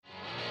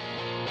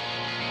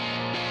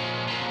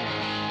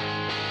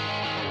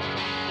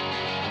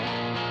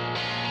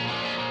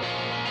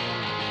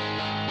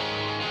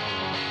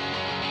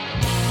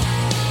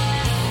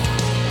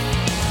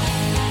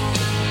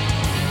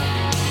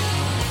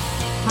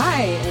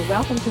Hi, and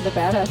welcome to the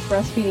Badass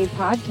Breastfeeding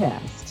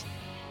Podcast,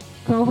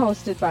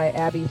 co-hosted by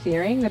Abby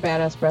Fearing, the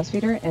Badass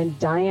Breastfeeder, and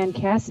Diane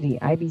Cassidy,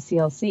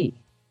 IBCLC.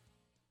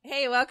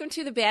 Hey, welcome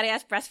to the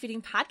Badass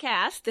Breastfeeding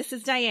Podcast. This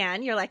is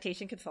Diane, your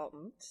lactation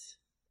consultant.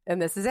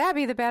 And this is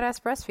Abby, the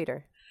Badass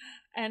Breastfeeder.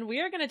 And we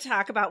are going to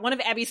talk about one of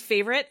Abby's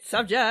favorite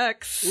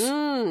subjects.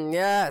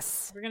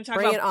 Yes. We're going to talk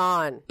Bring about it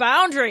on.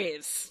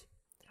 Boundaries.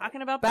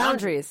 Talking about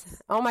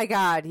boundaries. Oh my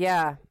God,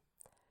 yeah.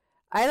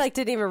 I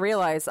didn't even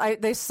realize.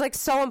 They're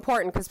so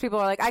important because people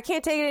are like, I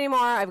can't take it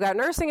anymore. I've got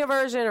nursing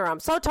aversion, or I'm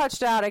so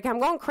touched out. I'm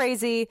going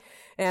crazy.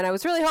 And I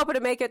was really hoping to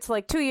make it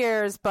to 2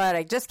 years, but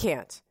I just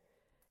can't.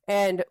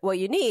 And what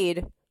you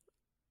need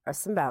are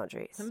some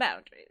boundaries. Some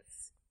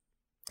boundaries.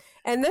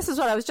 And this is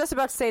what I was just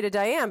about to say to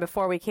Diane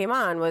before we came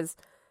on was,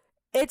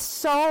 it's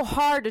so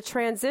hard to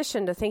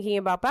transition to thinking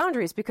about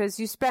boundaries because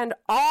you spend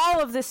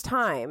all of this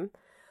time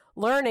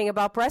learning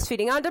about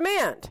breastfeeding on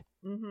demand.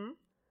 Mm-hmm.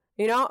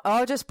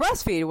 Just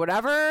breastfeed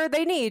whatever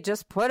they need.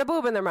 Just put a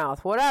boob in their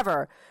mouth,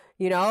 whatever.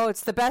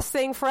 It's the best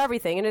thing for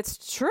everything. And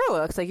it's true.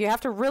 It's like you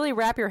have to really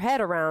wrap your head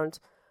around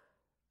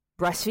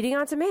breastfeeding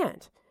on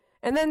demand.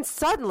 And then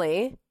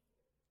suddenly,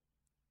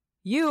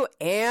 you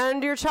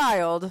and your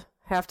child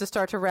have to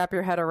start to wrap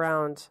your head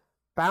around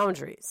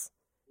boundaries.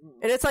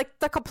 And it's like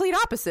the complete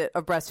opposite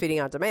of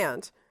breastfeeding on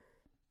demand.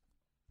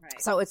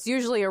 Right. So it's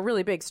usually a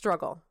really big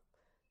struggle.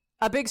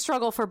 A big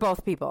struggle for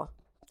both people.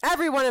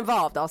 Everyone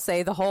involved, I'll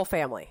say the whole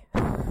family.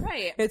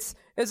 Right. It's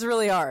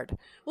really hard.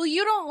 Well,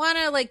 you don't want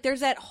to, there's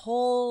that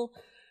whole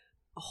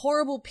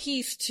horrible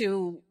piece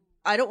to,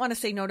 I don't want to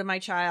say no to my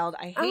child.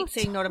 I hate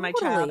saying no to my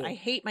child. I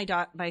hate my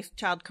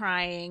child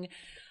crying.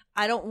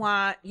 I don't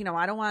want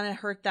to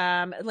hurt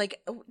them.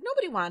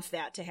 Nobody wants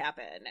that to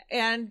happen.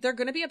 And they're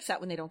going to be upset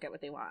when they don't get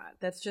what they want.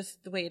 That's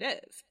just the way it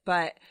is.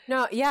 But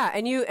no, yeah.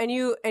 And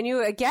you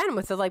again,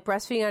 with the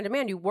breastfeeding on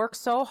demand, you work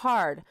so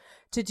hard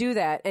to do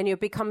that. And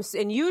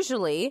and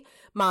usually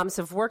moms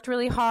have worked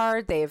really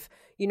hard. They've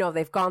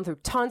gone through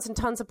tons and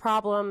tons of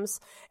problems.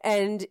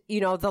 And,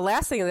 the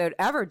last thing they would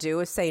ever do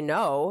is say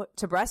no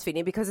to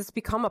breastfeeding because it's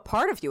become a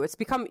part of you. It's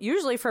become,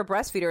 usually for a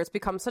breastfeeder, it's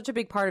become such a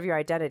big part of your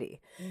identity.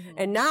 Mm-hmm.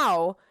 And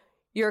now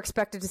you're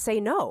expected to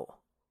say no.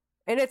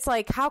 And it's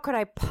like, how could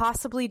I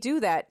possibly do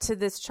that to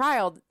this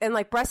child? And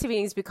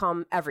breastfeeding has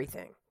become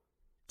everything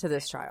to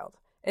this child.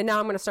 And now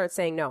I'm going to start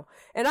saying no.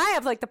 And I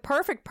have the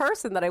perfect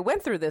person that I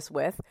went through this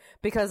with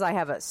because I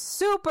have a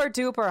super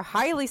duper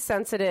highly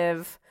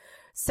sensitive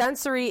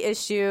sensory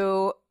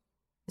issue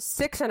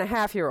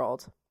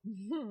 6.5-year-old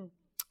mm-hmm.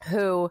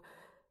 who,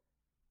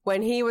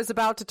 when he was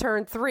about to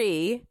turn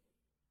 3,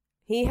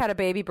 he had a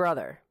baby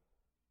brother.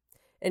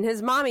 And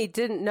his mommy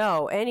didn't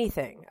know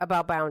anything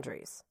about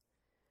boundaries.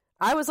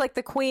 I was like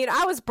the queen.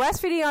 I was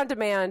breastfeeding on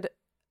demand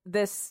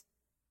this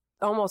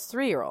almost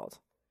 3-year-old.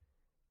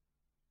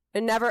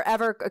 It never,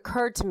 ever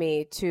occurred to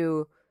me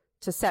to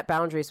set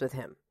boundaries with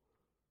him.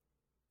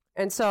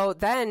 And so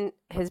then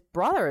his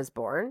brother is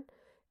born,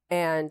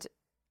 and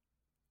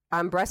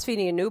I'm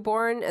breastfeeding a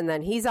newborn, and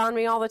then he's on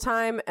me all the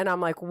time, and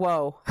I'm like,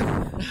 whoa,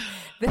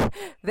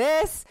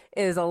 this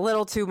is a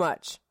little too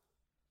much.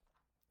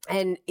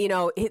 And,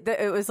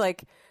 it was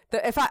like,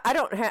 if I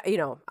don't have,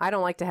 I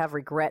don't like to have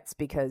regrets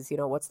because,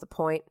 what's the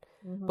point?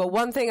 Mm-hmm. But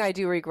one thing I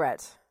do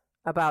regret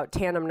about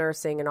tandem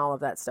nursing and all of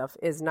that stuff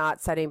is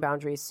not setting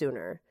boundaries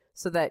sooner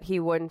so that he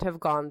wouldn't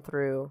have gone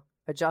through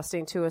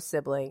adjusting to a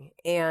sibling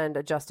and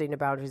adjusting to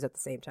boundaries at the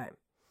same time.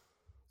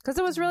 Because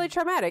it was really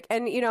traumatic.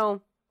 And,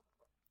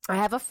 I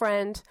have a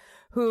friend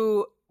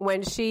who,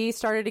 when she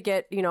started to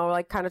get,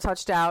 kind of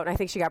touched out, and I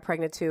think she got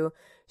pregnant too,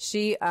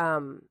 she,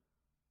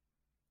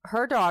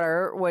 her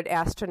daughter would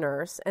ask to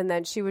nurse, and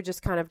then she would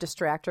just kind of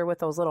distract her with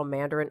those little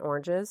mandarin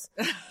oranges.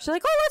 She's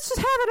like, oh, let's just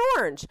have an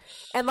orange.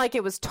 And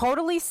it was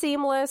totally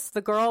seamless.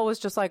 The girl was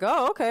just like,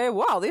 oh, okay,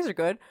 wow, these are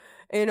good.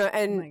 And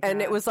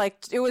it was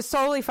it was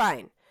totally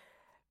fine.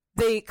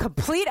 The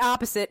complete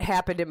opposite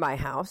happened in my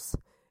house.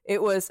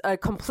 It was a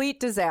complete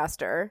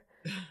disaster.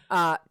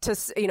 I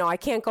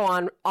can't go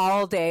on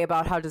all day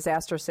about how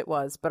disastrous it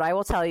was, but I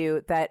will tell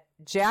you that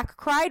Jack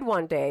cried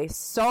one day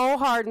so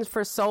hard and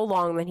for so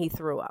long that he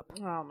threw up.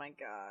 Oh my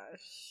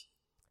gosh.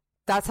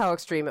 That's how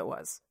extreme it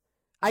was.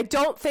 I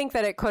don't think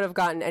that it could have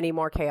gotten any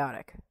more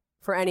chaotic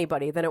for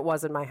anybody than it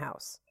was in my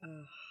house.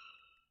 Ugh.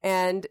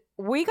 And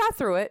we got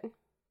through it.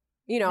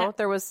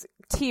 There was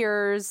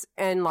tears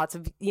and lots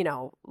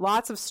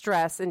of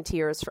stress and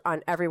tears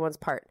on everyone's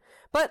part.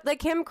 But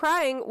him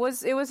crying it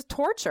was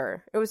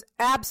torture. It was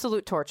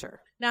absolute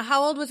torture. Now,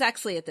 how old was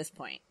Exley at this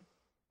point?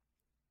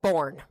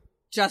 Born.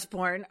 Just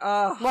born.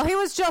 Oh. Well, he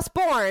was just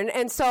born.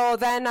 And so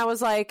then I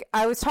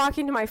was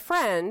talking to my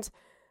friend,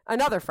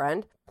 another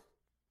friend,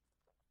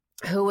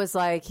 who was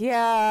like,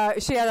 yeah,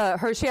 she had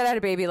had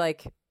a baby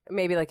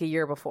maybe a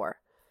year before.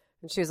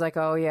 And she was like,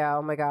 oh yeah,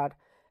 oh my God.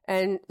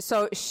 And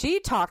so she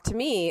talked to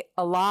me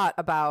a lot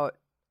about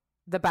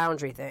the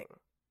boundary thing.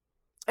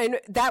 And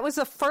that was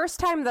the first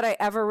time that I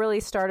ever really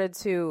started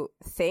to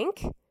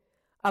think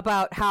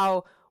about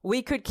how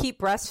we could keep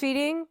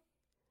breastfeeding,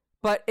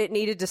 but it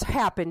needed to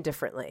happen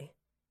differently.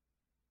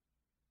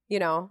 You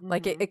know,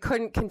 like it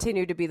couldn't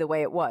continue to be the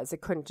way it was.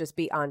 It couldn't just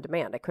be on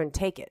demand. I couldn't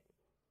take it.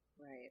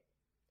 Right.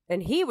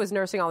 And he was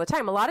nursing all the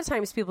time. A lot of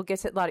times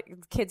a lot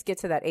of kids get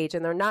to that age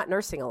and they're not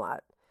nursing a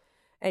lot.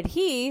 And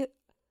he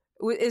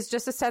is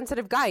just a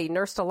sensitive guy. He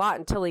nursed a lot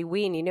until he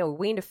weaned. You know,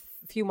 weaned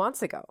a few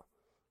months ago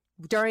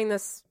during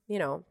this, you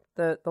know,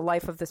 the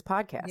life of this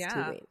podcast.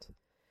 Yeah. He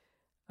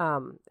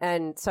weaned.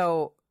 And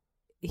so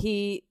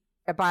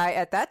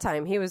at that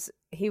time, he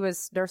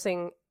was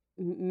nursing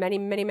many,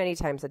 many, many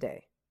times a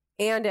day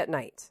and at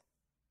night.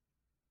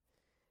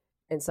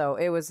 And so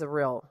it was a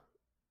real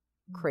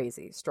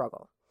crazy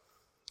struggle.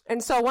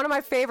 And so one of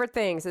my favorite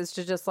things is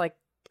to just like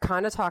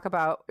kind of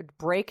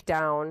break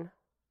down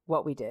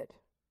what we did.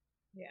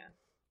 Yeah.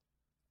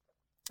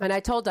 And I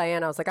told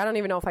Diana, I was like, I don't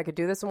even know if I could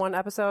do this in one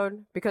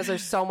episode because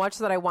there's so much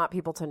that I want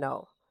people to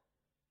know.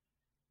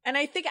 And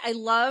I think I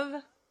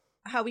love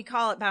how we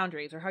call it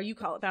boundaries, or how you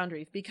call it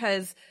boundaries,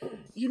 because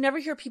you never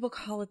hear people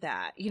call it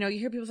that. You know, you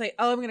hear people say,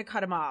 oh, I'm going to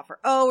cut him off, or,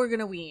 oh, we're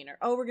going to wean, or,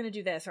 oh, we're going to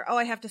do this, or, oh,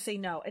 I have to say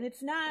no. And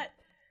it's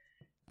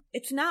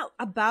not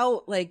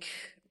about like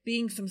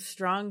being some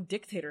strong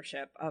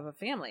dictatorship of a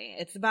family.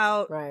 It's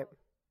about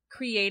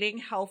creating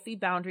healthy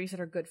boundaries that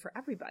are good for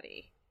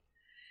everybody.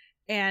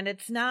 And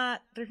there's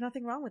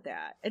nothing wrong with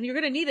that. And you're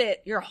going to need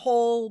it your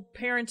whole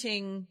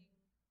parenting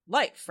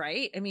life,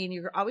 right? I mean,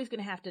 you're always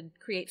going to have to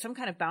create some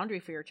kind of boundary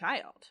for your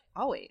child,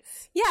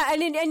 always. Yeah,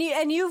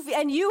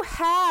 and you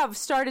have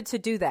started to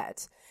do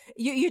that.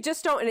 You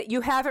just don't.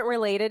 You haven't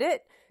related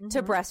it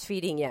to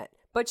breastfeeding yet,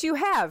 but you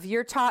have.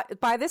 You're taught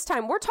by this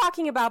time. We're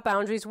talking about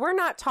boundaries. We're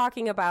not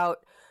talking about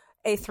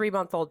a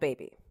 3-month-old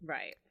baby,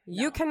 right?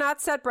 No. You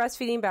cannot set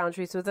breastfeeding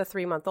boundaries with a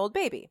 3-month-old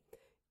baby.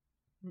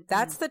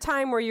 That's the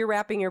time where you're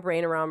wrapping your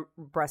brain around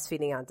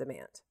breastfeeding on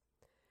demand.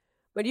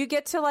 When you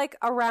get to like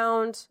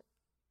around,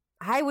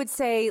 I would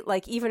say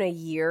like even a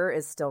year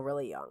is still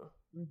really young.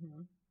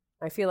 Mm-hmm.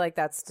 I feel like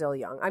that's still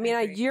young. I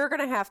mean, you're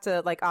going to have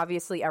to like,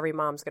 obviously every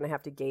mom's going to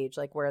have to gauge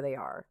like where they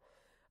are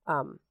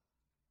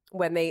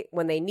when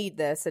they need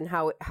this and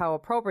how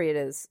appropriate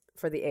it is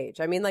for the age.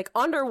 I mean, like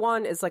under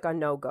 1 is like a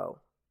no-go.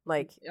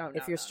 Like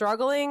if you're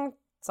struggling,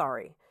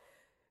 sorry.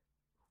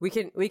 We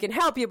can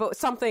help you, but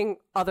something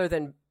other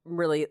than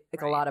really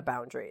like a lot of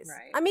boundaries.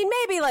 Right. I mean,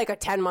 maybe like a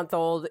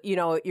 10-month-old, you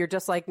know, you're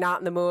just like not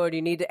in the mood.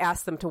 You need to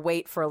ask them to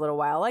wait for a little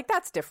while. Like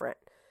that's different,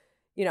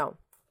 you know.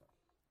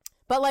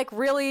 But like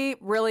really,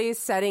 really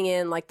setting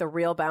in like the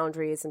real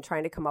boundaries and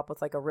trying to come up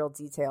with like a real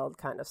detailed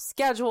kind of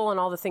schedule and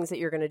all the things that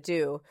you're going to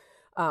do,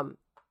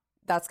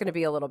 that's going to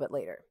be a little bit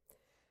later.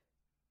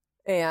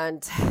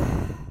 And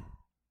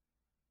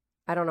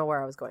I don't know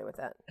where I was going with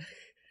that.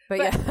 But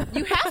yeah.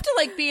 You have to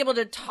like be able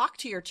to talk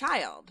to your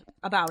child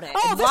about it.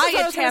 Oh, and why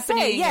it's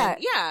happening.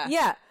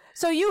 Yeah.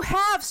 So you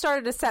have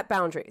started to set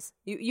boundaries.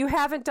 You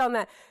haven't done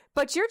that.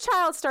 But your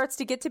child starts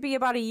to get to be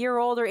about a year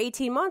old or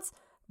 18 months.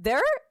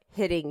 They're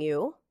hitting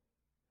you.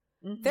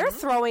 Mm-hmm. They're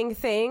throwing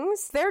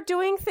things. They're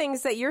doing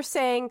things that you're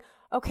saying,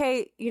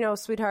 okay, you know,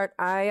 sweetheart,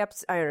 I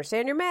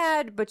understand you're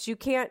mad, but you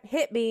can't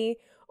hit me.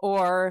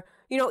 Or,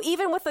 you know,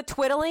 even with the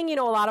twiddling, you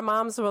know, a lot of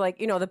moms were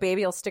like, you know, the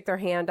baby will stick their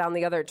hand down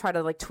the other, try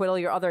to like twiddle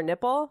your other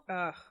nipple.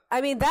 Ugh.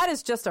 I mean, that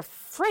is just a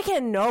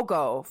freaking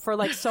no-go for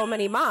like so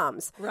many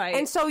moms. Right.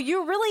 And so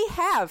you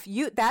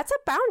really that's a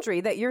boundary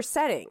that you're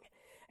setting.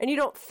 And you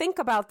don't think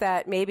about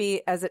that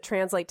maybe as it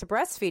translates to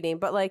breastfeeding,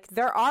 but like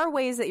there are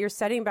ways that you're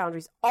setting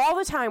boundaries all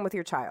the time with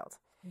your child.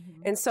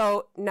 Mm-hmm. And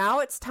so now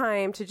it's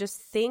time to just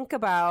think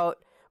about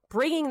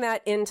bringing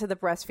that into the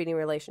breastfeeding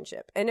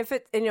relationship. And if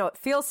it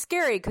feels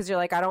scary because you're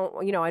like, I don't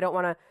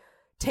want to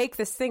take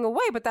this thing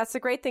away. But that's the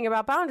great thing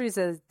about boundaries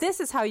is this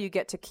is how you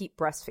get to keep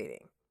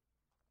breastfeeding.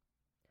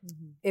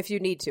 Mm-hmm. If you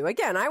need to.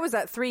 Again, I was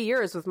at 3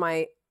 years with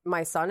my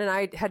son and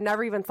I had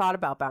never even thought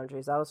about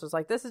boundaries. I was just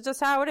like, this is just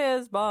how it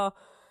is. Blah.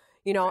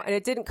 You know, and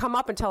it didn't come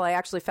up until I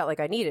actually felt like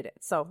I needed it.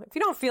 So if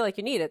you don't feel like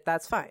you need it,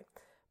 that's fine.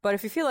 But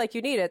if you feel like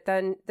you need it,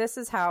 then this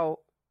is how,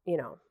 you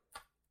know,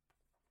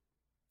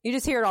 you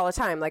just hear it all the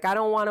time. Like, I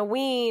don't want to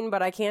wean,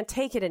 but I can't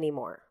take it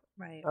anymore.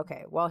 Right.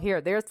 Okay. Well,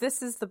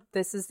 this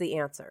is the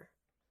answer.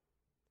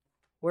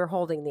 We're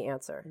holding the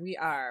answer. We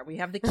are. We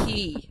have the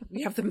key.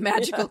 We have the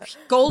magical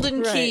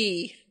golden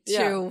key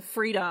to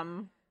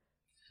freedom.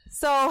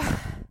 So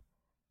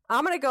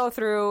I'm going to go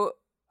through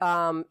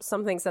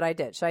some things that I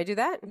did. Should I do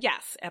that?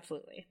 Yes,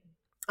 absolutely.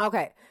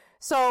 Okay.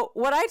 So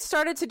what I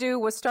started to do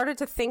was started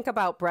to think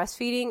about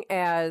breastfeeding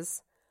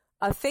as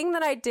a thing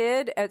that I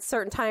did at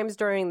certain times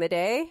during the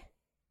day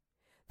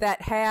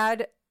that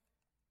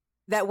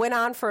went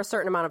on for a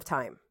certain amount of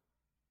time.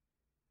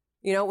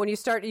 You know, when you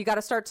got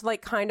to start to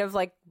like kind of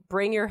like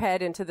bring your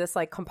head into this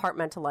like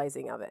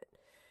compartmentalizing of it.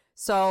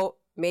 So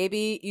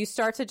maybe you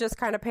start to just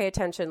kind of pay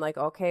attention like,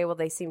 okay, well,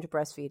 they seem to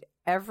breastfeed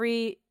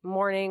every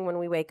morning when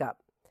we wake up.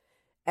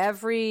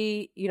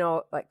 Every, you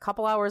know, like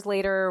couple hours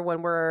later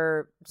when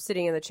we're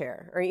sitting in the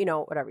chair or, you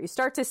know, whatever. You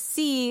start to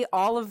see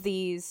all of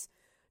these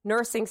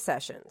nursing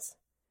sessions.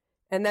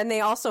 And then they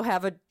also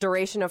have a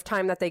duration of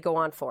time that they go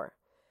on for.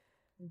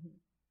 Mm-hmm.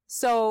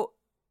 So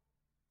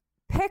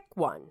pick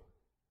one.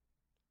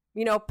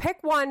 You know, pick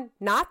one,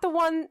 not the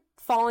one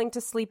falling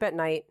to sleep at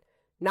night,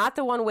 not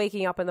the one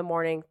waking up in the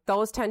morning.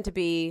 Those tend to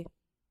be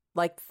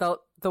like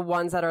the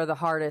ones that are the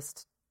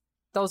hardest.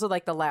 Those are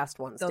like the last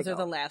ones. Those are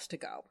the last to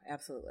go.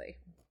 Absolutely.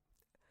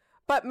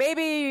 But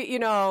maybe,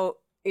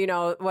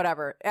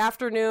 whatever.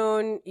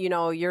 Afternoon,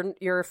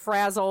 you're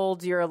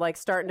frazzled, you're like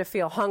starting to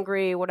feel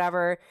hungry,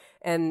 whatever,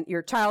 and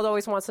your child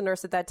always wants to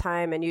nurse at that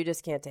time and you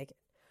just can't take it.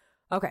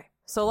 Okay.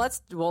 So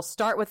we'll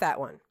start with that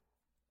one.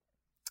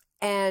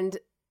 And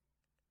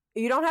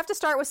you don't have to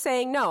start with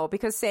saying no,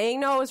 because saying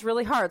no is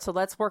really hard. So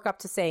let's work up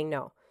to saying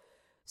no.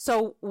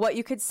 So what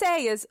you could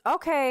say is,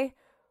 okay,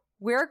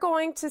 we're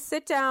going to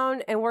sit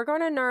down and we're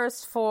going to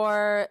nurse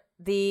for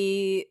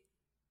the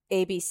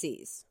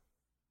ABCs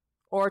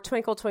or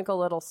Twinkle, Twinkle,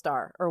 Little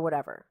Star or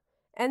whatever.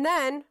 And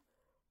then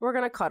we're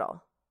going to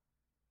cuddle.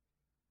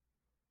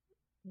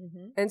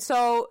 Mm-hmm. And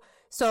so,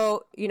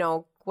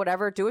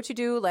 whatever, do what you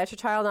do, let your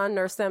child on,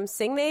 nurse them,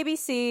 sing the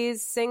ABCs,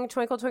 sing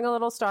Twinkle, Twinkle,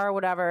 Little Star,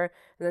 whatever,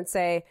 and then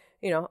say,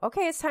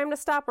 okay, it's time to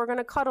stop. We're going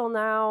to cuddle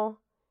now.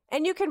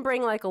 And you can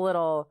bring like a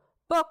little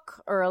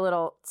book or a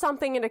little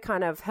something in to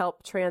kind of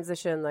help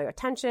transition the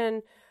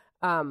attention.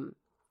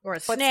 Or a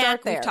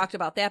snack. We've talked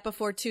about that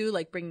before too,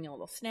 like bringing a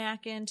little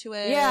snack into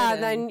it. Yeah,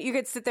 then you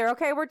could sit there,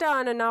 okay, we're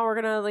done, and now we're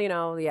going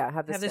to,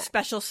 have this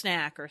special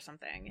snack or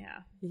something, yeah.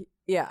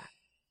 Yeah.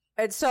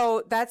 And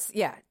so that's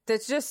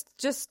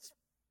just,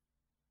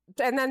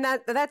 and then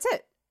that's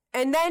it.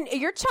 And then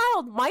your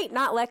child might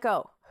not let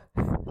go.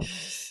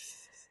 This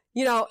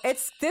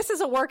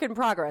is a work in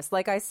progress.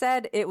 Like I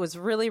said, it was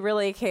really,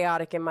 really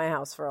chaotic in my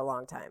house for a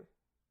long time.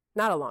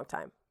 Not a long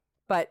time,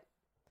 but,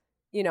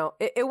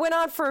 it went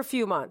on for a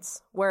few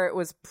months where it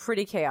was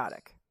pretty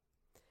chaotic.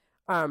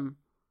 And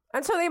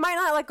so they might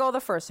not let go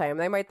the first time.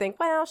 They might think,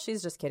 well,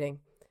 she's just kidding.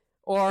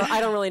 Or I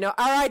don't really know. Or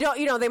I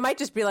don't, they might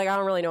just be like, I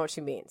don't really know what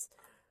she means.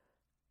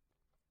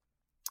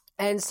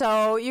 And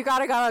so you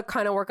gotta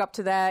kind of work up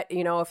to that,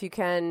 if you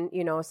can,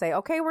 say,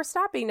 okay, we're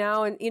stopping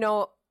now. And,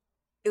 there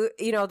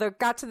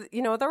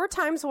were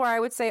times where I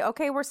would say,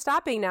 okay, we're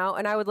stopping now.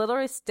 And I would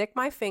literally stick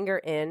my finger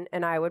in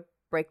and I would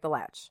break the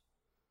latch.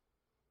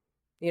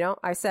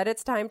 I said,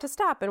 it's time to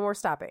stop and we're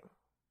stopping.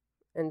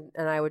 And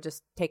I would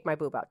just take my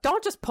boob out.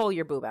 Don't just pull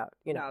your boob out,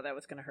 No, that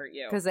was going to hurt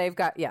you. Because they've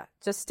got,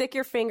 just stick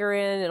your finger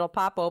in, it'll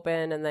pop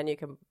open and then you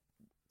can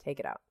take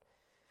it out.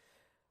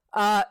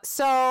 That's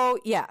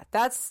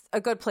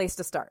a good place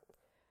to start.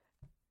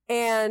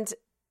 And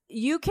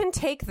you can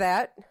take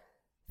that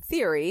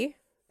theory,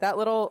 that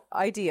little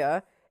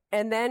idea,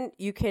 and then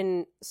you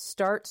can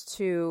start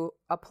to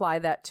apply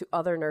that to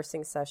other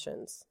nursing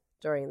sessions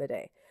during the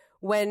day.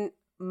 When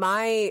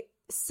my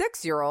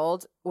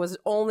 6-year-old was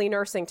only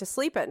nursing to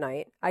sleep at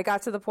night, I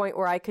got to the point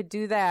where I could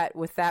do that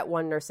with that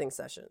one nursing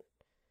session.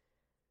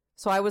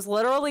 So I was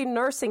literally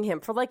nursing him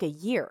for like a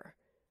year.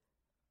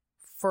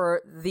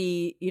 For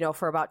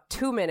about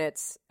 2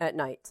 minutes at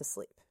night to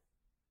sleep.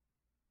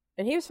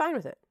 And he was fine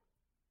with it.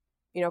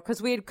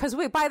 Because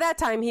by that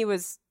time he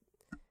was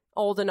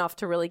old enough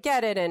to really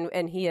get it.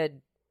 And he had,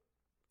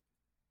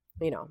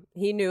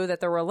 he knew that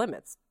there were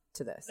limits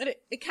to this. But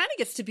it kind of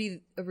gets to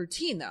be a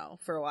routine though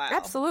for a while.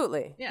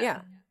 Absolutely.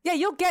 Yeah.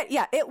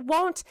 It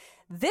won't,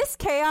 this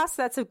chaos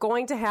that's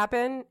going to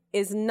happen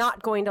is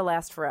not going to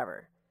last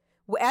forever.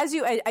 As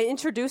I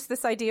introduced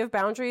this idea of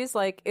boundaries,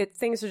 like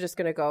things are just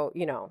going to go,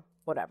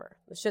 whatever.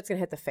 The shit's going to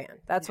hit the fan.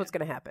 That's what's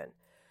going to happen.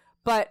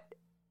 But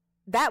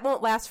that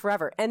won't last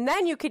forever. And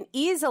then you can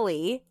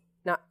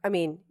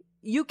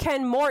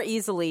more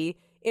easily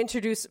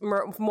introduce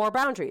more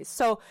boundaries.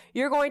 So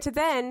you're going to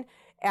then,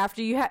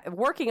 after you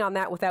working on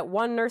that with that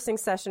one nursing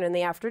session in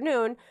the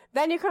afternoon,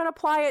 then you can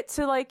apply it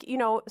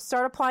to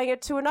start applying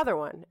it to another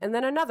one and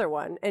then another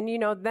one. And,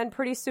 then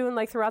pretty soon,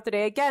 like throughout the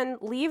day, again,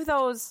 leave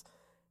those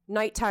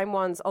nighttime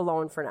ones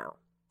alone for now.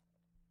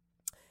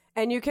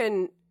 And you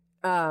can,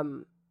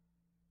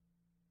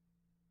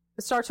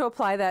 start to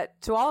apply that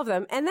to all of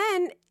them. And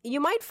then you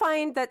might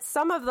find that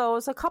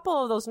a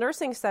couple of those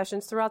nursing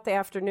sessions throughout the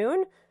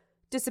afternoon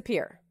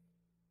disappear.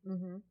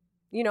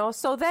 Mm-hmm.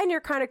 So then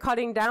you're kind of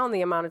cutting down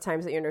the amount of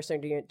times that you're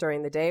nursing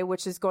during the day,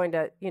 which is going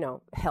to,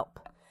 help.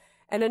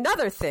 And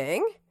another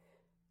thing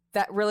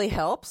that really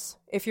helps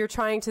if you're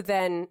trying to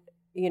then,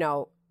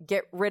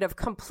 get rid of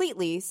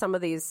completely some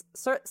of these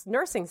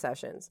nursing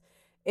sessions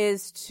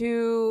is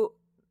to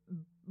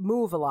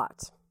move a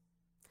lot.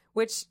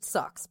 Which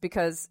sucks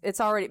because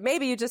it's already,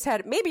 maybe you're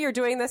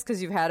doing this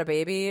because you've had a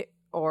baby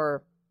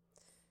or,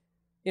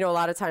 a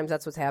lot of times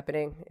that's what's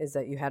happening is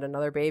that you had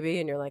another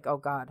baby and you're like, oh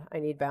God, I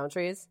need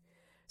boundaries.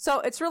 So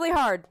it's really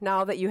hard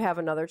now that you have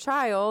another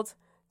child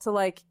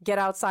to get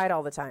outside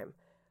all the time.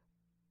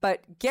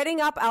 But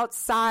getting up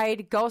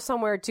outside, go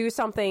somewhere, do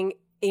something,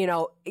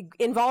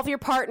 involve your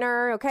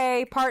partner.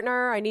 Okay,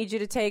 partner, I need you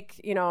to take,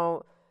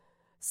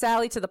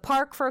 Sally to the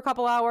park for a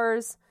couple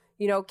hours,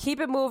 keep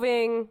it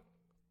moving.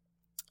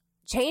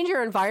 Change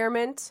your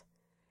environment.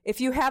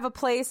 If you have a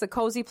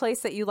cozy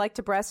place that you like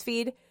to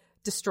breastfeed,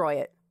 destroy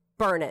it,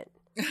 burn it.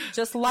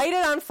 Just light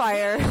it on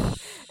fire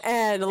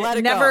and let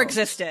it go. Never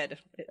existed.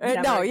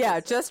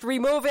 Just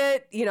remove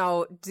it,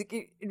 move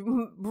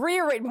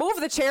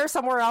the chair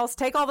somewhere else,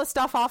 take all the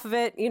stuff off of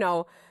it,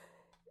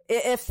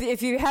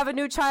 If you have a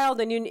new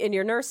child and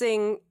you're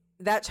nursing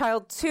that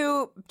child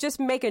too, just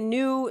make a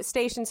new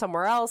station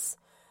somewhere else,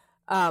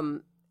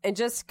 and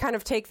just kind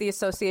of take the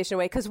association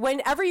away. Because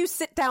whenever you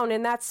sit down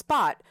in that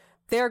spot,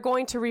 they're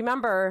going to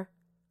remember.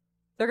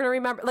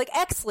 Like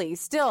Exley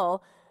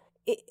still,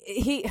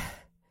 he's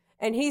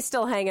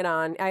still hanging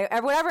on.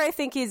 Whenever I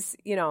think he's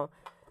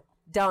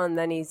done,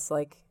 then he's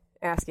like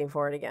asking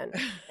for it again.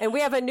 And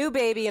we have a new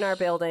baby in our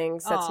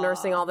buildings that's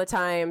nursing all the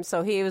time.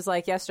 So he was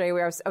like, yesterday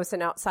I was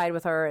sitting outside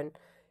with her and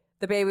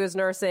the baby was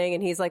nursing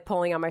and he's like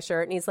pulling on my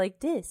shirt and he's like,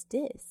 this.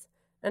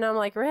 And I'm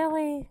like,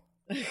 really?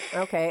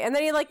 Okay. And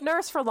then he like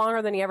nursed for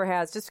longer than he ever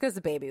has just because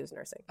the baby was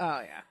nursing.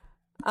 Oh yeah.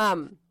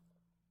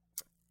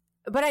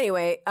 But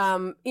anyway,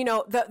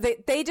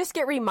 they just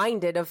get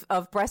reminded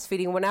of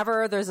breastfeeding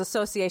whenever there's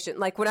association.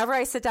 Like whenever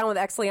I sit down with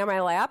Exley on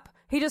my lap,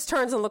 he just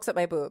turns and looks at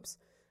my boobs.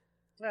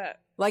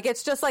 Like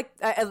it's just like,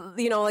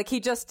 like he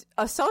just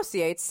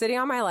associates sitting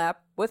on my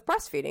lap with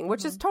breastfeeding,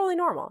 which is totally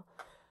normal.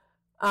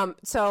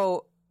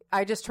 So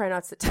I just try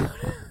not to sit down.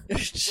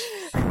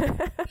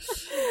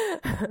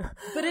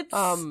 But it's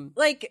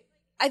like,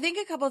 I think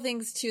a couple of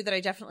things too that I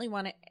definitely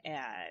want to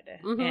add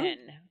in.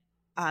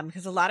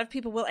 Because a lot of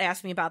people will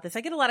ask me about this.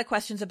 I get a lot of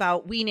questions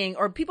about weaning,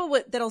 or people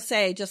that'll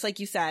say, just like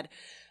you said,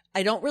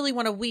 I don't really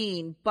want to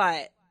wean,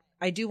 but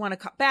I do want to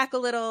cut back a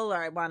little, or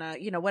I want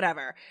to,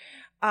 whatever.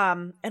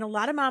 And a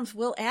lot of moms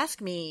will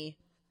ask me,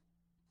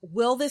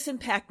 will this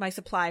impact my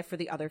supply for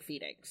the other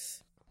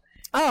feedings?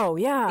 Oh,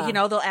 yeah.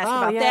 They'll ask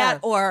about that.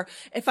 Or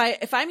if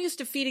I'm used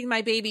to feeding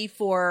my baby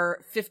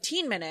for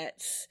 15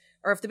 minutes,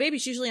 or if the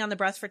baby's usually on the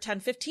breast for 10,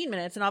 15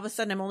 minutes, and all of a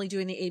sudden I'm only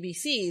doing the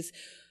ABCs,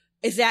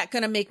 is that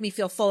going to make me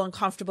feel full and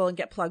comfortable and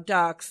get plugged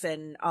ducts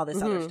and all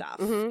this other stuff?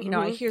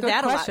 I hear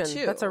that a lot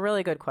too. That's a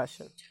really good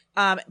question.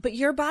 But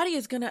your body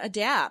is going to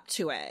adapt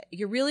to it.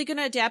 You're really going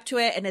to adapt to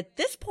it. And at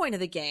this point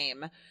of the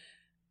game,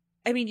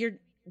 I mean,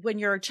 when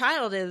your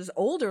child is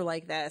older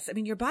like this, I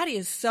mean, your body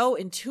is so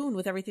in tune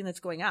with everything that's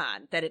going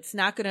on that it's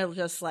not going to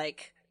just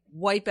like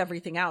wipe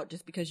everything out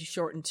just because you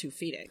shorten 2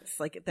 feedings.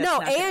 Like that's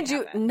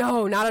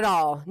no, not at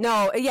all.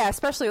 No, yeah,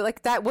 especially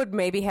like that would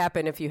maybe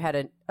happen if you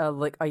had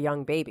a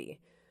young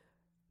baby.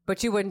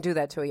 But you wouldn't do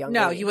that to a young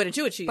baby. No, you wouldn't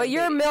do it to a young baby.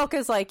 But your milk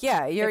is like,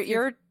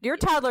 your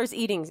toddler's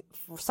eating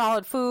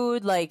solid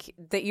food, like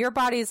that your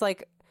body's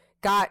like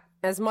got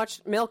as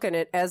much milk in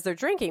it as they're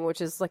drinking,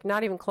 which is like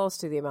not even close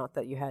to the amount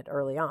that you had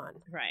early on.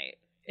 Right.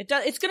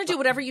 It's going to do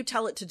whatever you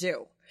tell it to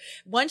do.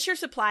 Once your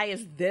supply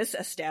is this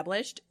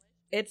established,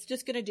 it's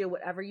just going to do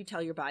whatever you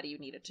tell your body you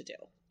need it to do.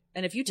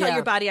 And if you tell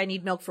your body I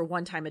need milk for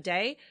 1 time a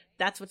day,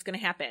 that's what's going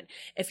to happen.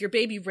 If your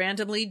baby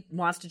randomly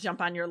wants to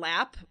jump on your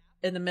lap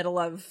in the middle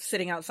of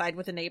sitting outside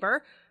with a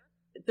neighbor,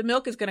 the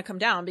milk is going to come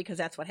down because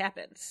that's what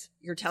happens.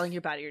 You're telling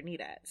your body you need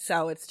it.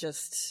 So it's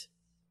just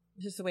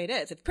the way it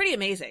is. It's pretty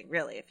amazing,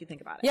 really, if you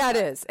think about it. Yeah, it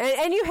is.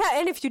 And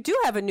if you do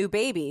have a new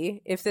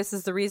baby, if this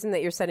is the reason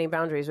that you're setting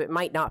boundaries, it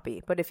might not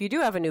be. But if you do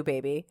have a new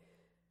baby,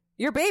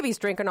 your baby's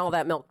drinking all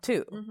that milk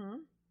too.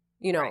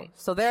 Mm-hmm. Right.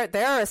 So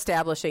they're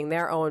establishing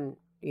their own,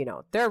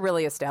 they're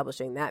really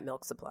establishing that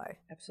milk supply.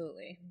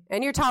 Absolutely.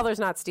 And your toddler's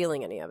not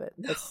stealing any of it.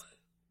 No. It's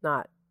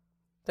not.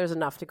 There's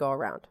enough to go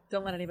around.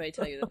 Don't let anybody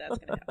tell you that that's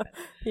going to happen.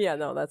 Yeah,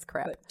 no, that's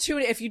crap. But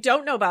if you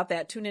don't know about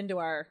that, tune into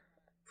our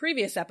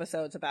previous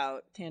episodes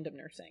about tandem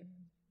nursing.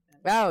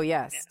 Oh,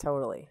 yes,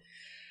 totally.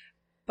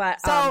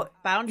 But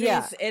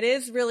boundaries, it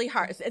is really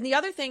hard. And the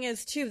other thing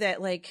is, too,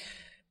 that, like,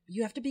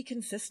 you have to be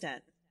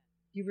consistent.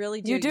 You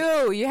really do. You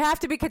do. You have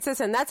to be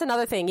consistent. That's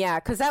another thing, yeah,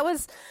 because that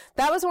was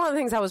one of the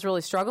things I was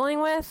really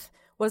struggling with,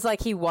 was,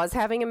 like, he was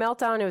having a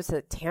meltdown. It was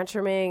a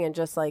tantruming and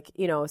just, like,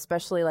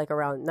 especially, like,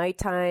 around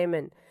nighttime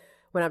and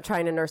when I'm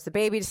trying to nurse the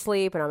baby to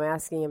sleep and I'm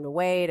asking him to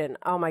wait, and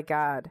oh my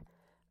God.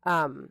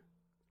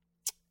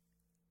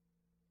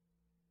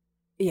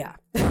 Yeah.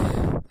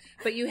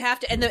 But you have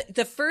to, and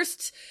the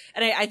first,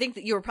 and I think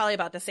that you were probably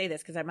about to say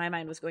this because my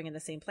mind was going in the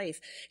same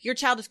place. Your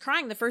child is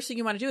crying. The first thing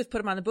you want to do is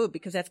put him on the boob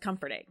because that's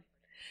comforting.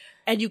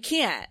 And you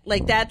can't.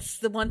 Like, that's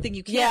the one thing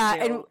you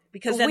can't do. And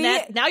because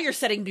then now you're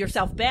setting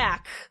yourself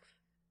back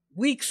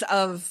weeks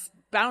of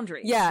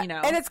boundaries. Yeah.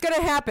 And it's going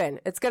to happen.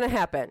 It's going to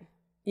happen.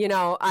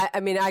 I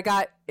mean, I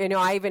got,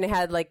 I even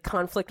had like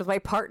conflict with my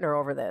partner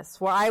over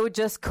this where I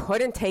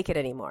couldn't take it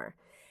anymore.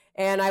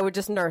 And I would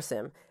just nurse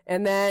him.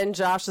 And then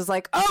Josh is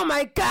like, oh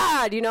my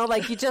God,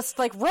 like you just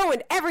like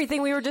ruined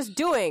everything we were just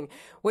doing,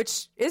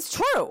 which is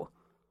true.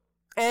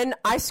 And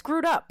I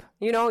screwed up.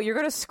 You're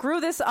going to screw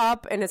this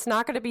up and it's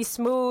not going to be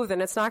smooth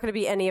and it's not going to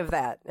be any of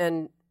that.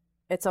 And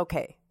it's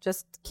okay.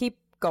 Just keep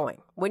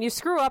going. When you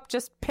screw up,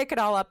 just pick it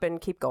all up and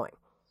keep going.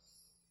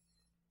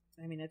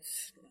 I mean,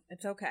 it's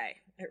okay.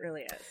 It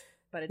really is.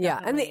 But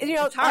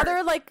it's hard.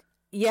 Other like,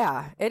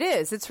 yeah, it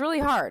is. It's really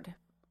hard.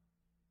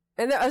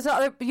 And there's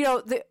other,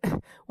 the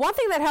one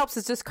thing that helps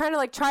is just kind of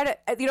like try to,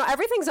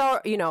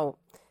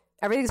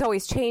 everything's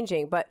always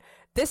changing, but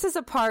this is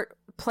a part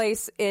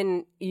place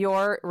in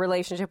your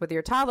relationship with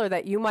your toddler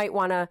that you might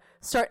want to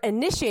start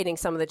initiating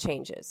some of the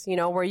changes,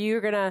 where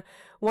you're going to,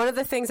 one of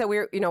the things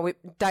that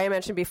Diane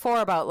mentioned before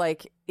about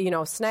like,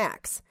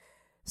 snacks,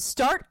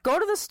 go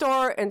to the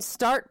store and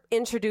start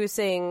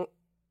introducing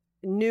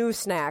new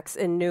snacks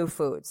and new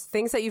foods,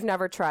 things that you've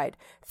never tried,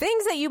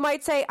 things that you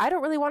might say, I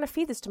don't really want to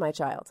feed this to my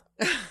child.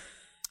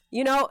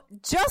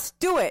 Just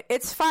do it.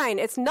 It's fine.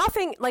 It's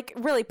nothing, like,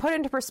 really put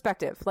into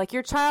perspective. Like,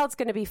 your child's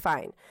going to be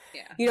fine.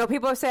 Yeah.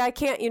 People say, I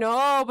can't,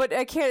 but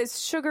I can't, it's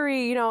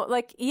sugary,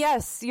 like,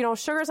 yes,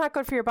 sugar's not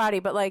good for your body,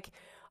 but like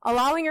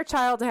allowing your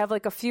child to have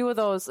like a few of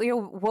those,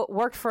 what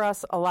worked for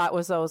us a lot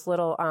was those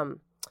little,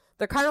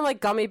 they're kind of like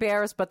gummy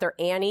bears, but they're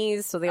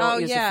Annies, so they don't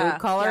use the food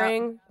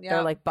coloring. Yep.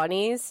 They're like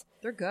bunnies.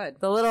 They're good.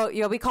 The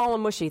little, we call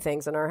them mushy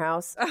things in our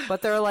house,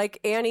 but they're like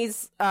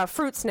Annie's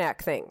fruit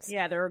snack things.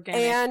 Yeah, they're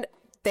organic. And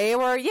they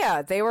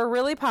were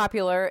really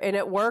popular, and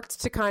it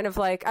worked to kind of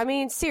like,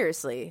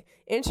 seriously,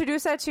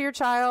 introduce that to your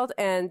child,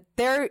 and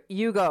there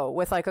you go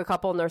with like a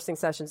couple nursing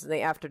sessions in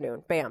the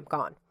afternoon. Bam,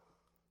 gone.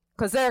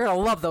 Because they're going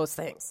to love those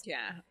things.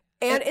 Yeah.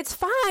 And it's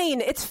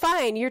fine. It's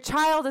fine. Your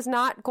child is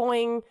not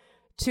going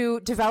to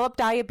develop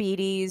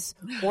diabetes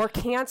or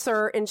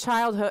cancer in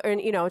childhood,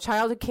 and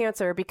childhood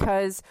cancer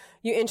because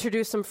you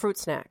introduce some fruit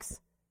snacks.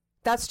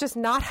 That's just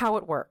not how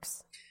it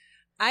works.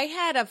 I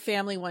had a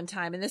family one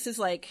time, and this is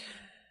like,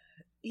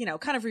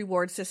 kind of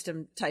reward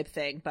system type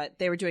thing, but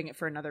they were doing it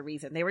for another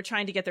reason. They were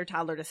trying to get their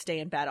toddler to stay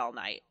in bed all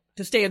night,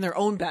 to stay in their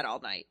own bed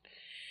all night.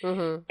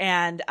 Mm-hmm.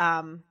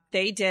 And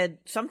they did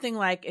something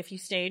like, if you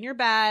stay in your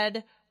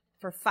bed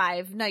for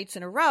 5 nights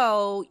in a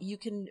row,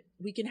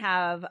 we can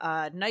have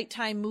a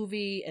nighttime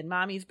movie in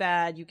mommy's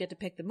bed. You get to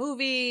pick the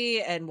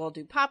movie, and we'll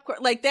do popcorn,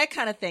 like that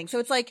kind of thing. So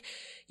it's like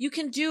you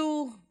can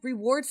do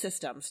reward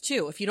systems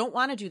too. If you don't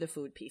want to do the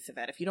food piece of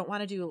it, if you don't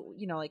want to do,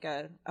 like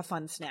a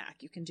fun snack,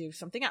 you can do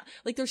something else.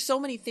 Like there's so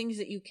many things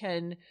that you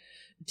can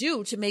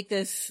do to make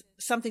this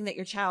something that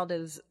your child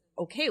is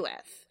okay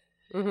with.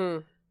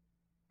 Mm-hmm.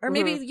 Or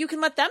maybe you can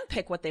let them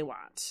pick what they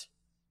want,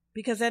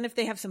 because then if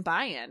they have some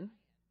buy-in,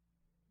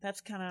 that's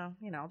kind of,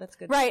 that's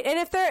good. Right. And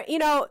if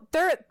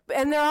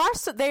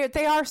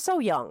they are so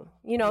young,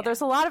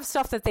 there's a lot of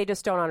stuff that they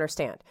just don't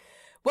understand.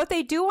 What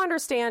they do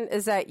understand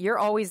is that you're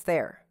always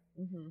there,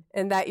 mm-hmm.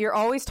 and that you're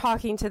always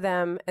talking to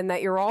them, and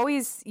that you're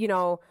always,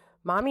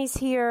 mommy's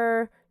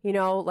here,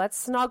 let's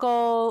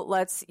snuggle.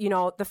 Let's,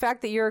 the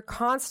fact that you're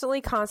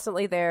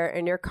constantly there,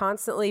 and you're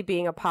constantly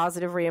being a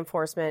positive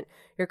reinforcement.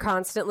 You're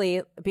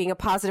constantly being a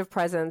positive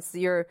presence.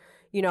 You're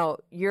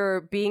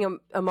being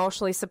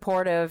emotionally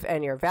supportive,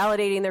 and you're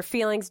validating their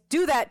feelings.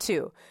 Do that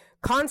too.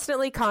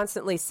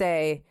 Constantly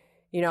say,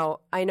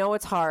 I know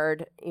it's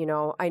hard.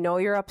 I know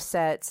you're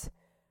upset.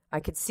 I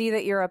could see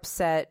that you're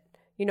upset.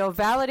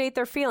 Validate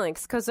their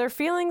feelings, because their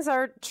feelings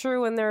are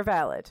true and they're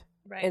valid.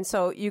 Right. And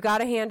so you got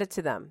to hand it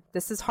to them.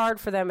 This is hard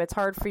for them. It's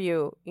hard for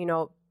you.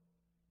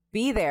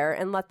 Be there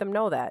and let them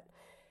know that.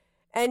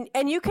 And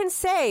you can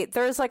say,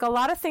 there's like a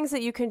lot of things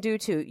that you can do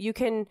too. You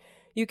can,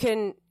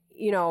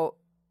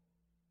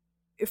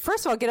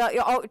 first of all,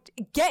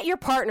 get your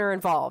partner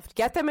involved.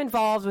 Get them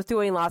involved with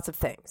doing lots of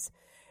things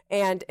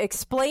and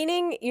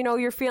explaining,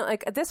 your feeling.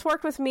 Like this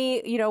worked with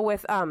me,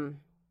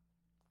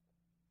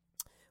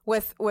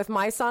 with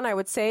my son. I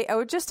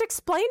would just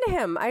explain to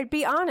him. I'd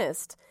be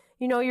honest.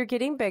 You're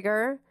getting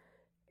bigger.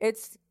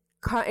 It's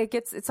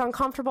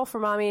uncomfortable for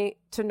mommy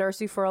to nurse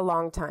you for a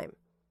long time.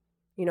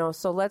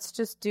 So let's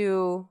just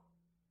do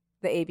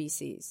the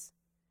ABCs.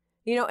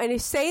 And you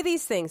say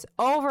these things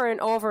over and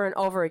over and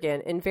over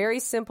again in very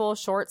simple,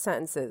 short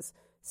sentences.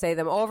 Say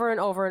them over and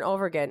over and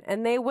over again,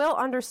 and they will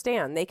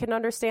understand. They can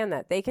understand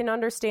that. They can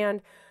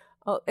understand,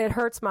 oh, it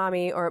hurts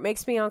mommy, or it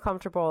makes me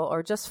uncomfortable,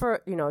 or just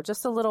for,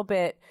 just a little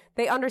bit.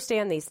 They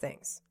understand these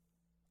things.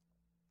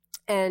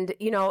 And,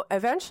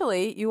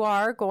 eventually you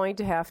are going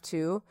to have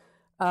to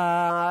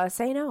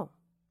say no.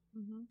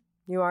 Mm-hmm.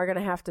 You are going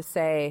to have to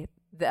say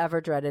the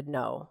ever-dreaded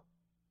no.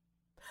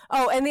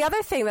 Oh, and the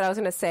other thing that I was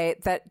going to say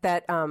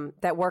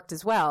that worked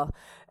as well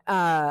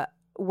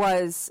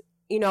was,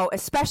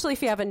 especially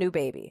if you have a new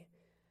baby.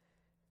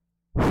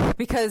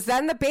 Because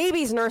then the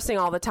baby's nursing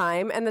all the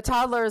time, and the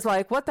toddler is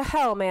like, what the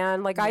hell,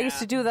 man? Like, I used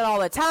to do that all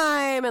the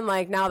time, and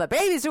like now the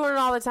baby's doing it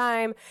all the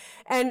time.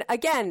 And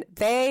again,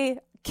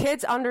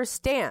 kids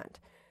understand.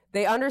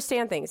 They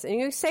understand things. And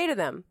you say to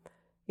them,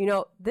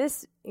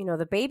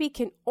 the baby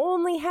can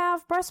only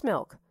have breast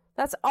milk.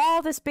 That's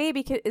all this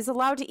baby is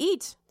allowed to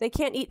eat. They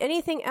can't eat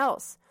anything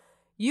else.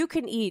 You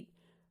can eat,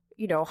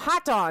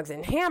 hot dogs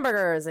and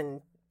hamburgers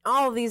and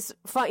all of these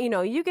fun,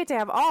 you get to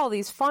have all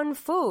these fun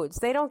foods.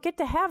 They don't get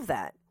to have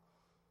that.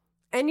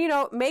 And,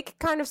 make it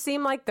kind of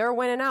seem like they're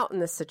winning out in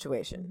this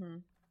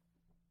situation.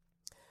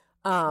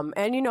 Mm-hmm.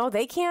 And,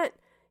 they can't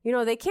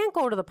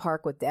go to the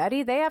park with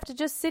daddy. They have to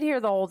just sit here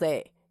the whole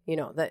day,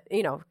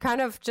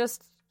 kind of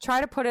just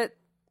try to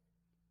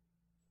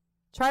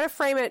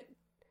frame it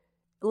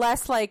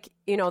less like,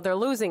 they're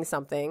losing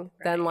something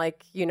than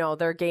like,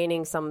 they're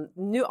gaining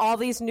all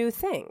these new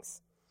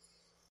things.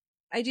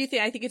 I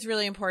think it's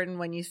really important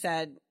when you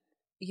said,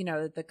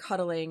 the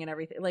cuddling and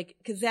everything, like,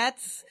 because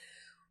that's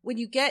when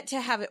you get to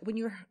have it, when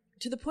you're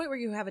to the point where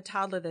you have a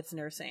toddler that's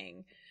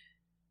nursing.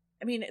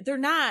 I mean, they're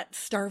not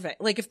starving.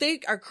 Like, if they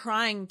are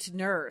crying to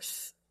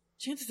nurse,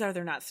 chances are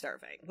they're not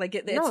starving. Like,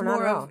 it's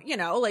more of,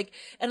 like,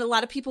 and a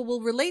lot of people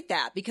will relate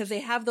that because they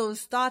have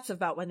those thoughts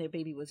about when their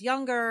baby was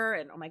younger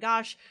and, oh my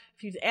gosh,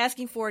 if he's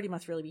asking for it, he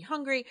must really be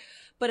hungry.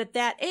 But at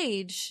that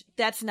age,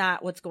 that's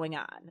not what's going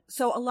on.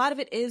 So a lot of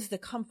it is the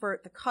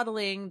comfort, the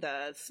cuddling,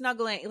 the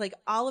snuggling, like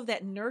all of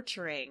that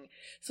nurturing.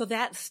 So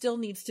that still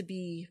needs to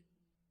be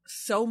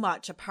so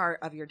much a part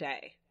of your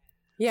day.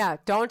 Yeah,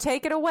 don't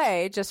take it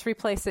away. Just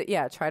replace it.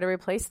 Yeah, try to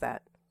replace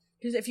that.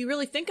 Because if you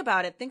really think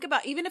about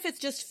even if it's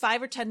just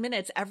 5 or 10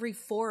 minutes every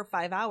 4 or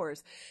 5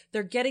 hours,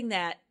 they're getting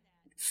that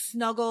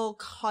snuggle,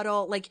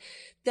 cuddle. Like,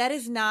 that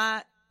is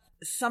not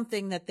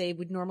something that they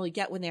would normally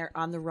get when they're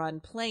on the run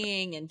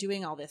playing and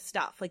doing all this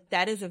stuff. Like,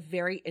 that is a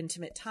very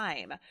intimate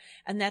time.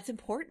 And that's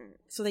important.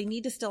 So they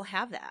need to still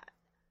have that.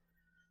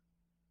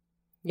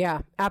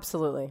 Yeah,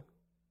 absolutely.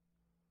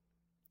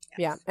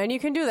 Yeah. And you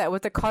can do that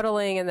with the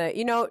cuddling and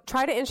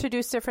try to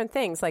introduce different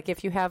things. Like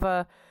if you have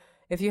a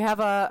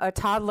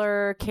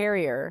toddler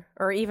carrier,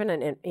 or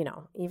even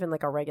even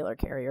like a regular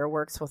carrier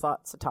works with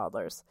lots of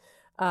toddlers,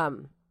 say,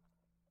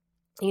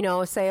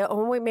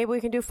 maybe we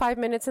can do 5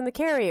 minutes in the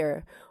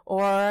carrier,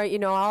 or,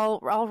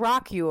 I'll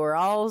rock you, or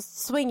I'll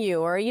swing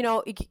you, or,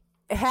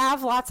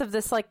 have lots of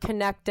this like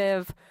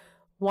connective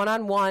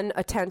one-on-one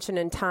attention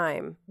and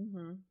time.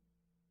 Mm-hmm.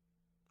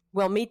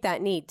 Will meet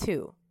that need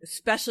too.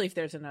 Especially if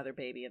there's another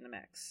baby in the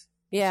mix.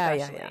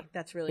 Yeah.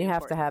 That's really important. You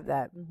have to have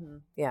that. Mm-hmm.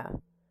 Yeah.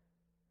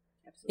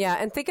 Absolutely. Yeah,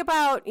 and think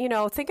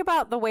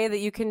about the way that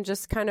you can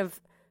just kind of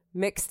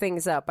mix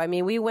things up. I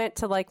mean, we went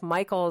to like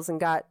Michael's and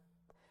got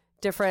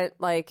different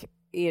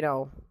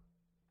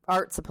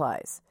art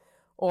supplies,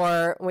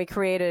 or we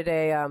created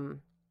a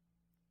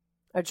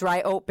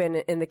dry oat bin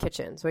in the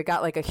kitchen. So we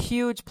got like a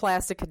huge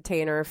plastic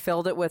container,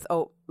 filled it with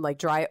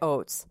dry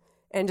oats,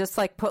 and just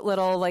like put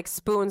little like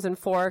spoons and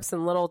forks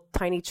and little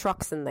tiny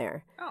trucks in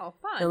there. Oh,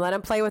 fun. And let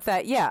them play with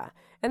that. Yeah.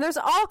 And there's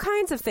all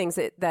kinds of things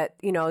that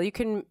you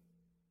can,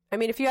 I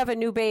mean, if you have a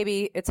new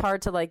baby, it's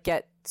hard to like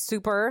get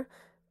super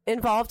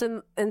involved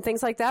in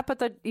things like that. But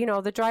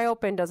the dry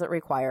open doesn't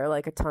require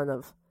like a ton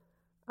of,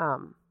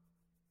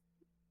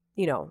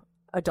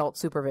 adult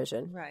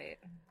supervision. Right.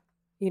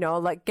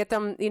 Like get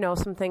them,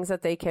 some things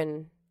that they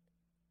can,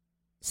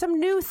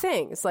 some new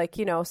things, like,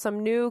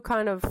 some new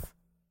kind of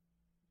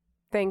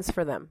things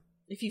for them.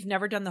 If you've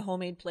never done the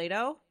homemade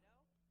Play-Doh,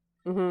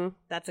 mm-hmm.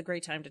 that's a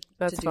great time to do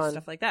fun.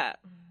 stuff like that.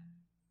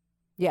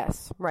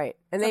 Yes, right.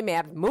 And they may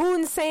have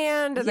moon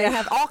sand, and they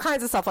have all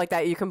kinds of stuff like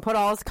that. You can put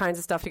all kinds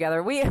of stuff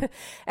together. We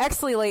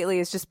actually lately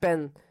has just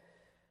been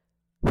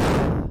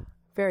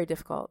very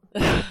difficult.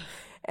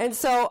 And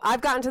so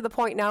I've gotten to the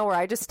point now where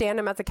I just stand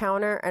him at the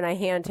counter and I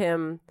hand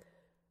him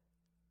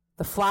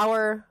the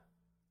flour,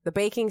 the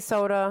baking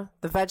soda,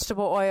 the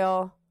vegetable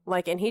oil,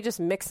 and he just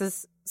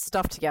mixes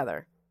stuff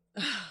together.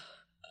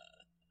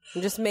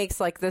 And just makes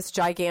like this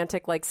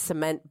gigantic like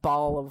cement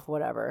ball of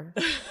whatever.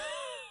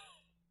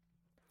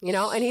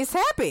 And he's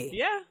happy.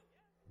 Yeah.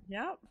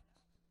 Yep.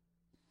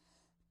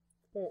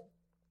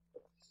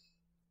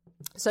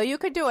 So you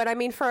could do it. I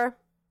mean, for,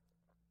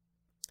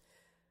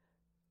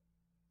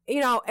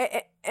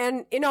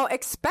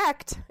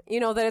 expect,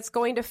 that it's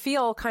going to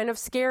feel kind of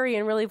scary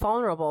and really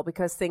vulnerable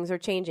because things are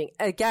changing.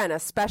 Again,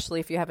 especially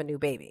if you have a new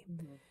baby.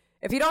 Mm-hmm.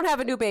 If you don't have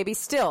a new baby,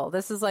 still,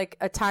 this is like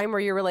a time where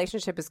your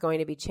relationship is going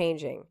to be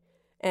changing.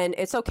 And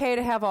it's okay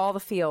to have all the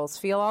feels.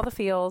 Feel all the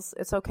feels.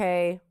 It's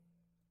okay.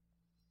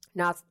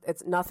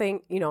 It's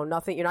nothing,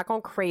 nothing. You're not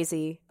going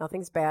crazy.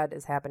 Nothing's bad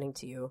is happening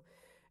to you.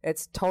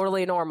 It's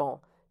totally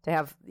normal to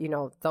have,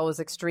 those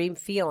extreme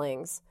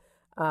feelings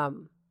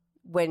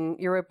when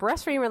your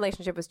breastfeeding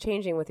relationship is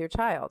changing with your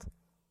child.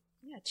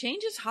 Yeah,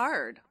 change is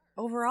hard.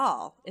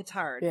 Overall, it's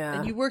hard. Yeah.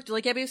 And you worked,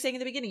 like Abby was saying in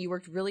the beginning, you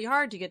worked really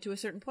hard to get to a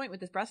certain point with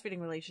this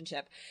breastfeeding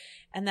relationship.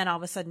 And then all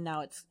of a sudden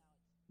now it's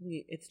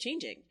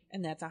changing.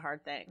 And that's a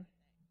hard thing.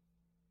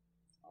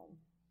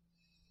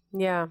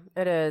 Yeah,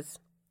 it is.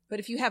 But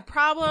if you have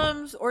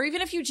problems, or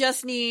even if you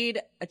just need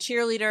a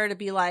cheerleader to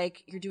be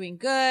like, you're doing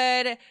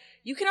good,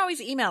 you can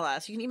always email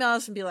us. You can email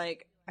us and be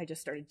like, I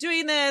just started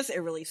doing this. It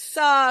really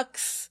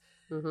sucks.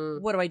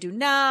 Mm-hmm. What do I do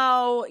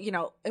now?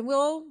 And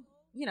we'll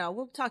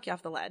talk you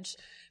off the ledge.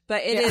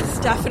 But it is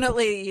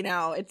definitely,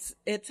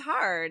 it's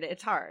hard.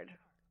 It's hard.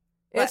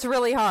 But it's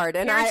really hard.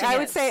 And I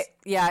would say,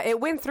 it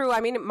went through,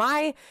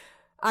 I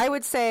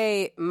would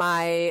say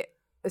my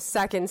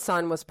second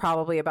son was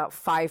probably about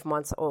 5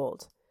 months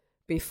old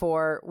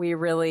before we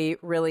really,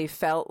 really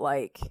felt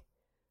like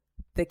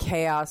the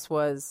chaos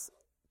was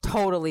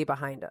totally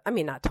behind us. I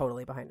mean, not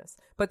totally behind us,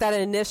 but that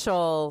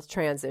initial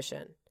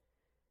transition.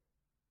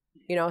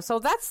 So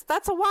that's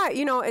a while.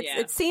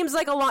 It seems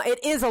like it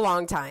is a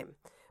long time.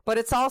 But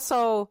it's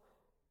also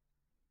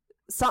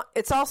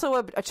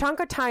a chunk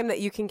of time that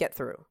you can get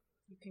through.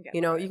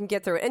 You can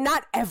get through it. And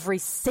not every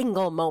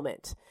single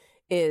moment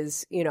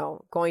is,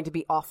 going to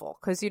be awful.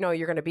 Because,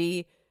 you're going to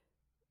be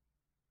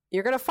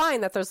you're going to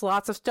find that there's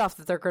lots of stuff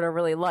that they're going to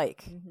really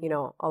like,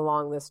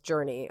 along this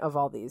journey of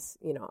all these,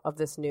 of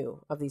these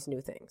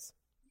new things.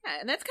 Yeah,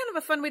 and that's kind of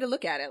a fun way to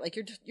look at it. Like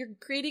you're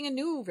creating a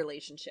new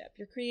relationship.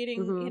 You're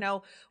creating,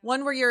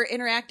 one where you're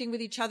interacting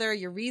with each other,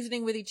 you're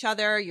reasoning with each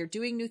other, you're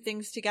doing new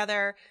things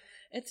together.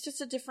 It's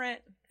just a different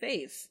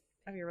phase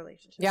of your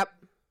relationship. Yep.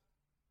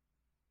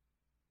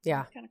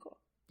 Yeah. Kind of cool.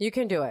 You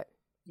can do it.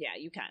 Yeah,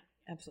 you can.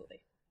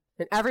 Absolutely.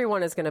 And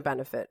everyone is going to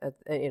benefit.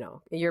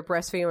 Your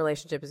breastfeeding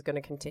relationship is going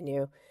to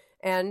continue.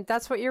 And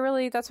that's what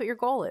your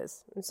goal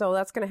is. And so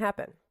that's going to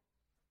happen.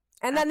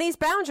 And then these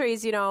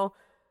boundaries,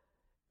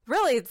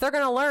 really, they're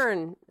going to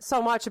learn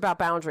so much about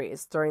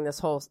boundaries during this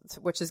whole,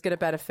 which is going to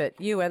benefit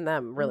you and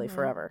them really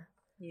forever.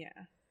 Yeah.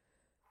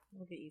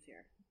 It'll get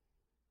easier.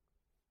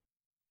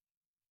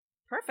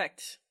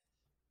 Perfect.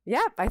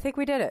 Yeah, I think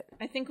we did it.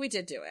 I think we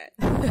did do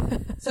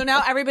it. So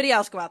now everybody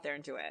else go out there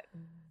and do it.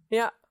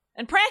 Yeah.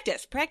 And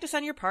practice. Practice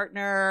on your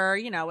partner,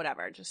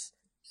 whatever. Just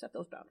set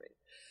those boundaries.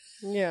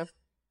 Yeah.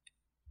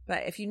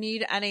 But if you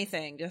need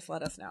anything, just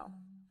let us know.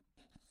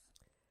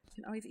 You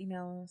can always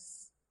email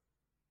us.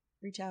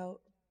 Reach out.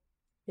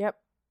 Yep.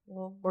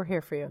 We're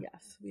here for you.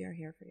 Yes, we are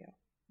here for you.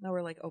 No,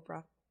 we're like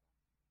Oprah.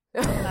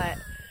 But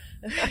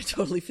I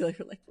totally feel like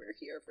we're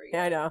here for you.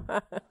 Yeah, I know.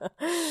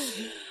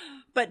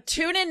 But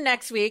tune in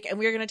next week, and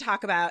we're going to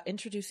talk about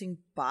introducing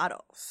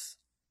bottles.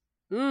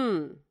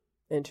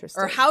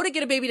 Interesting. Or how to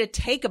get a baby to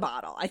take a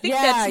bottle. I think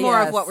that's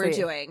more of what we're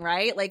doing,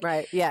 right? Like,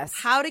 right, yes.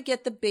 How to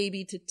get the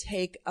baby to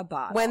take a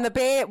bottle. When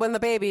the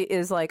baby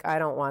is like, I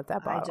don't want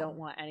that bottle. I don't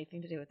want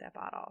anything to do with that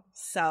bottle.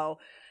 So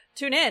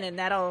tune in, and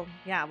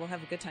we'll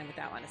have a good time with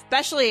that one,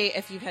 especially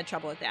if you've had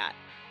trouble with that.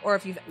 Or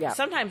if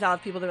sometimes I'll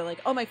have people that are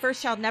like, oh, my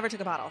first child never took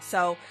a bottle.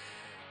 So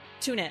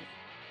tune in.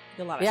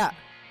 You'll love it. Yeah.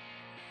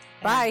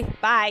 Bye.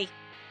 Bye.